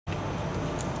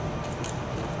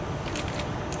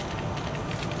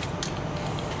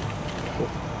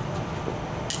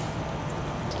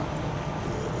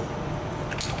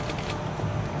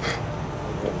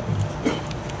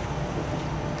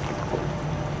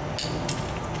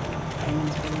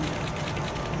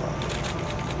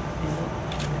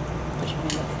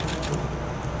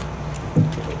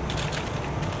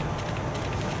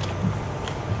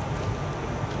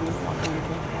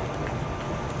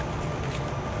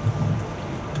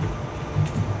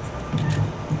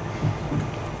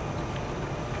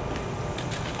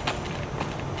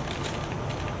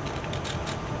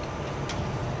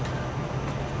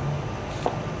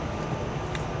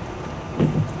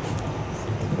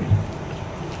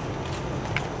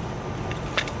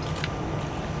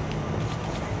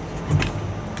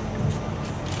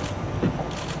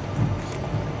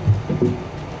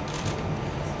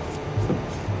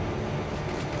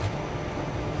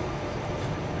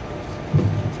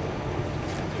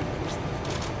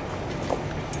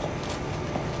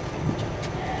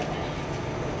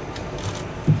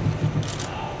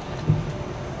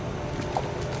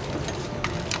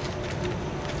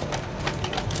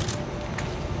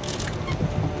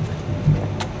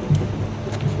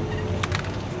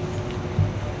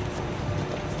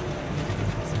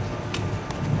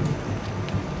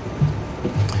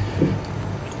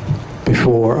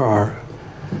Before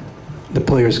the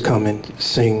players come and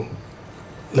sing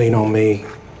Lean on Me,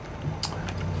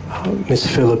 Miss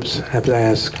Phillips has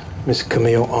asked Miss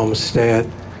Camille Olmstead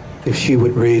if she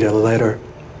would read a letter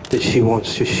that she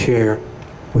wants to share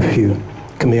with you.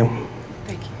 Camille.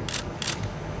 Thank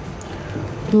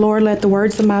you. Lord, let the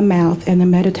words of my mouth and the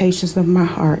meditations of my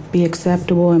heart be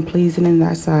acceptable and pleasing in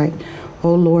thy sight,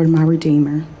 O Lord, my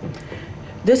Redeemer.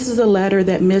 This is a letter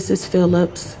that Mrs.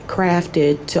 Phillips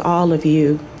crafted to all of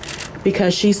you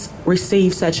because she's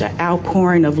received such an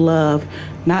outpouring of love,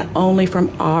 not only from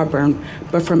Auburn,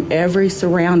 but from every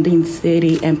surrounding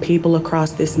city and people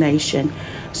across this nation.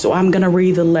 So I'm going to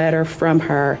read the letter from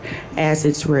her as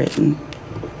it's written.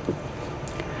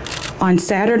 On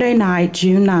Saturday night,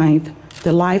 June 9th,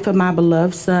 the life of my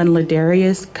beloved son,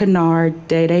 Ladarious Kennard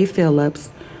Day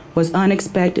Phillips, was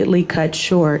unexpectedly cut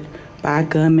short by a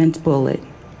gunman's bullet.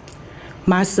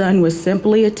 My son was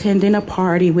simply attending a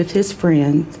party with his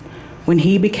friends when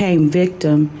he became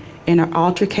victim in an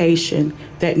altercation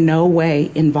that no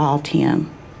way involved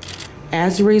him.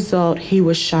 As a result, he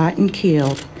was shot and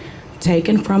killed,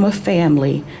 taken from a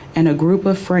family and a group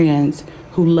of friends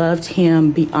who loved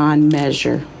him beyond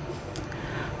measure.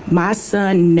 My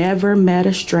son never met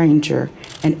a stranger,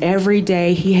 and every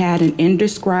day he had an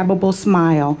indescribable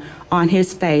smile on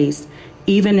his face,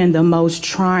 even in the most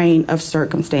trying of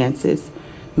circumstances.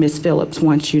 Miss Phillips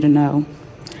wants you to know.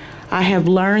 I have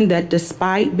learned that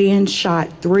despite being shot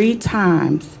 3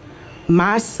 times,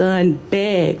 my son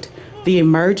begged the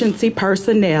emergency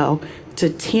personnel to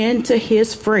tend to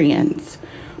his friends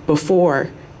before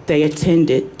they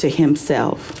attended to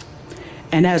himself.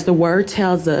 And as the word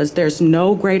tells us, there's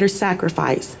no greater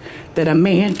sacrifice that a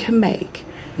man can make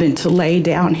than to lay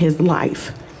down his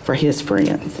life for his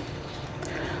friends.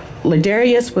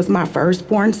 Ladarious was my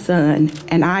firstborn son,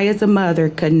 and I as a mother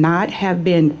could not have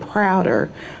been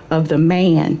prouder of the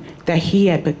man that he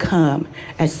had become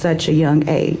at such a young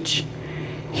age.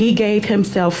 He gave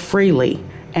himself freely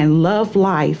and loved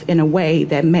life in a way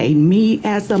that made me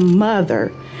as a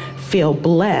mother feel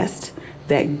blessed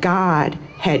that God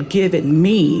had given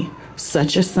me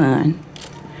such a son.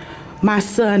 My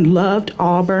son loved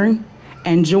Auburn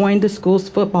and joined the school's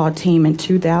football team in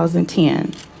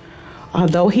 2010.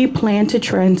 Although he planned to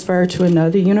transfer to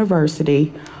another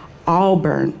university,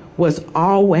 Auburn was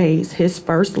always his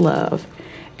first love,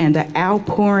 and the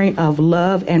outpouring of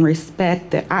love and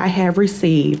respect that I have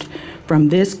received from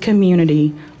this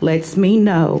community lets me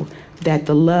know that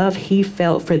the love he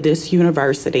felt for this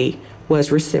university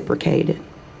was reciprocated.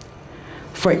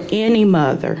 For any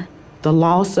mother, the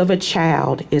loss of a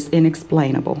child is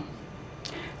inexplainable.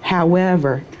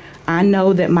 However, I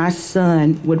know that my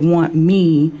son would want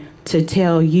me to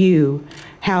tell you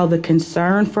how the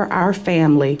concern for our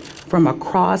family from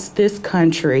across this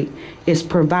country is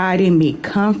providing me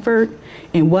comfort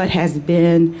in what has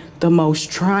been the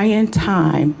most trying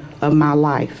time of my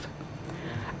life.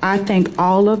 I thank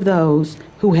all of those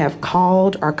who have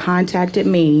called or contacted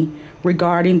me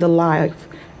regarding the life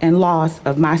and loss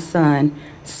of my son,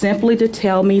 simply to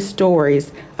tell me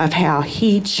stories of how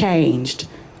he changed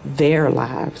their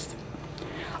lives.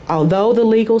 Although the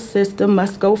legal system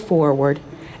must go forward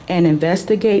and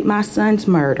investigate my son's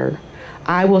murder,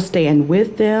 I will stand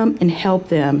with them and help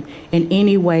them in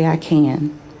any way I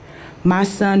can. My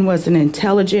son was an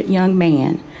intelligent young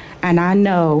man, and I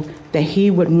know that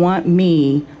he would want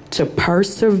me to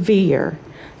persevere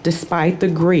despite the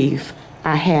grief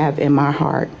I have in my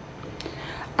heart.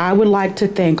 I would like to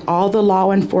thank all the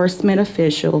law enforcement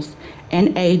officials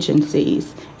and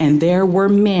agencies, and there were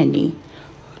many,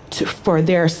 for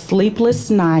their sleepless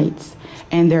nights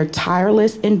and their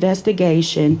tireless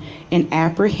investigation in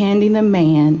apprehending the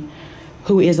man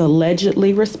who is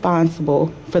allegedly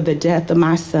responsible for the death of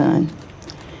my son.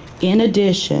 In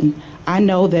addition, I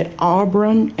know that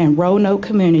Auburn and Roanoke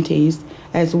communities,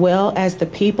 as well as the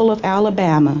people of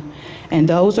Alabama and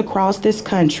those across this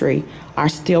country, are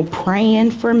still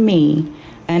praying for me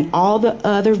and all the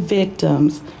other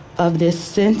victims of this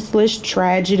senseless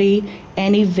tragedy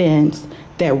and events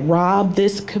that robbed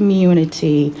this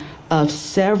community of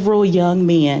several young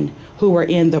men who were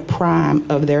in the prime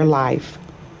of their life.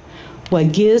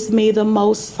 What gives me the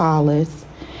most solace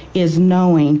is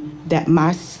knowing that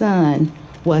my son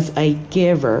was a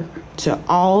giver to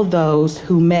all those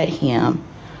who met him,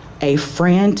 a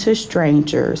friend to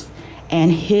strangers,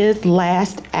 and his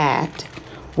last act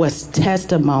was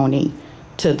testimony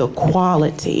to the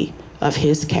quality of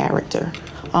his character.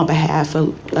 On behalf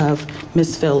of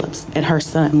Ms. Phillips and her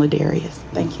son, Ladarious.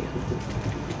 Thank you.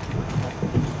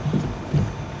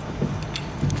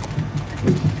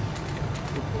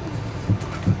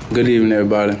 Good evening,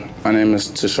 everybody. My name is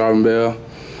Tasharvin Bell,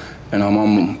 and I'm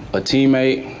a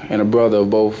teammate and a brother of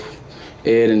both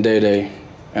Ed and Day Day.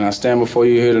 And I stand before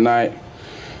you here tonight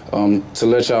to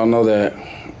let y'all know that,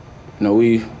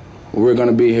 we're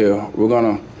gonna be here.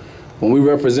 When we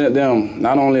represent them,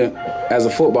 not only as a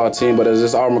football team, but as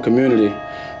this Auburn community,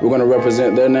 we're gonna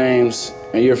represent their names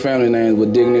and your family names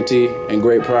with dignity and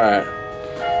great pride.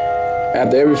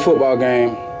 After every football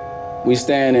game, we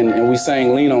stand and we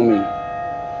sing Lean on Me.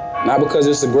 Not because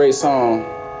it's a great song,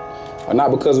 or not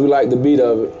because we like the beat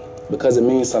of it, because it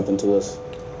means something to us.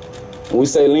 When we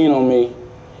say lean on me,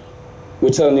 we're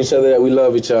telling each other that we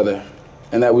love each other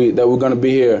and that we're gonna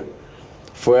be here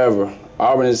forever.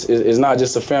 Auburn is not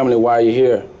just a family while you're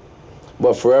here,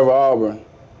 but forever Auburn,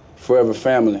 forever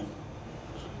family.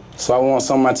 So I want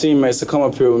some of my teammates to come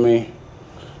up here with me,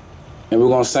 and we're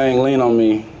gonna sing Lean on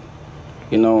Me,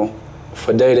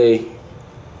 for Day Day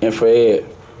and for Ed.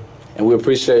 And we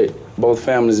appreciate both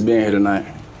families being here tonight.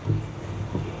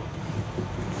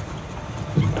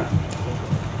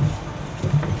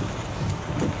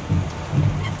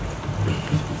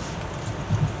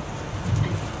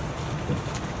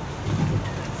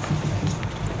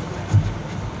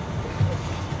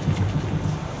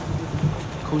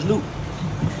 Coach Luke,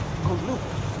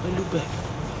 let Luke back.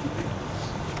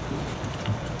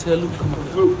 Tell Luke, come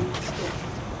on. Luke.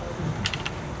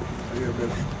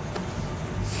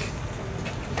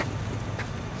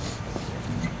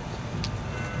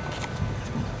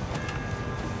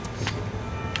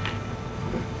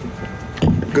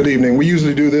 Good evening. We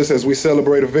usually do this as we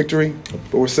celebrate a victory,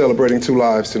 but we're celebrating 2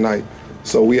 lives tonight.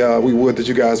 So we would that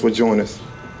you guys would join us.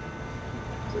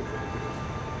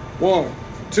 1,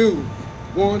 2,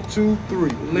 1, 2, 3.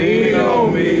 Lean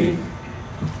on me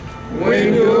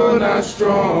when you're not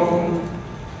strong.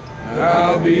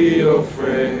 I'll be your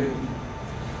friend.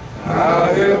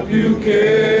 I'll help you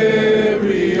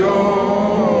carry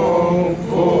on,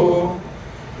 for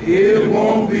it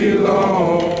won't be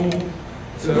long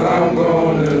till I'm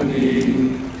gonna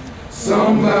need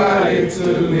somebody to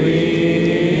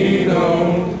lean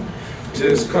on.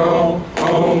 Just call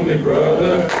on me,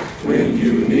 brother, when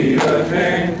you need a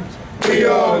hand. We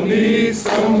all need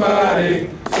somebody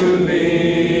to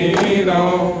lean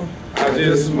on. I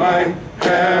just might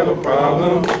have a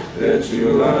problem that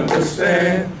you'll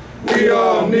understand. We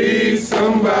all need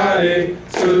somebody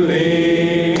to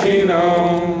lean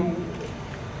on.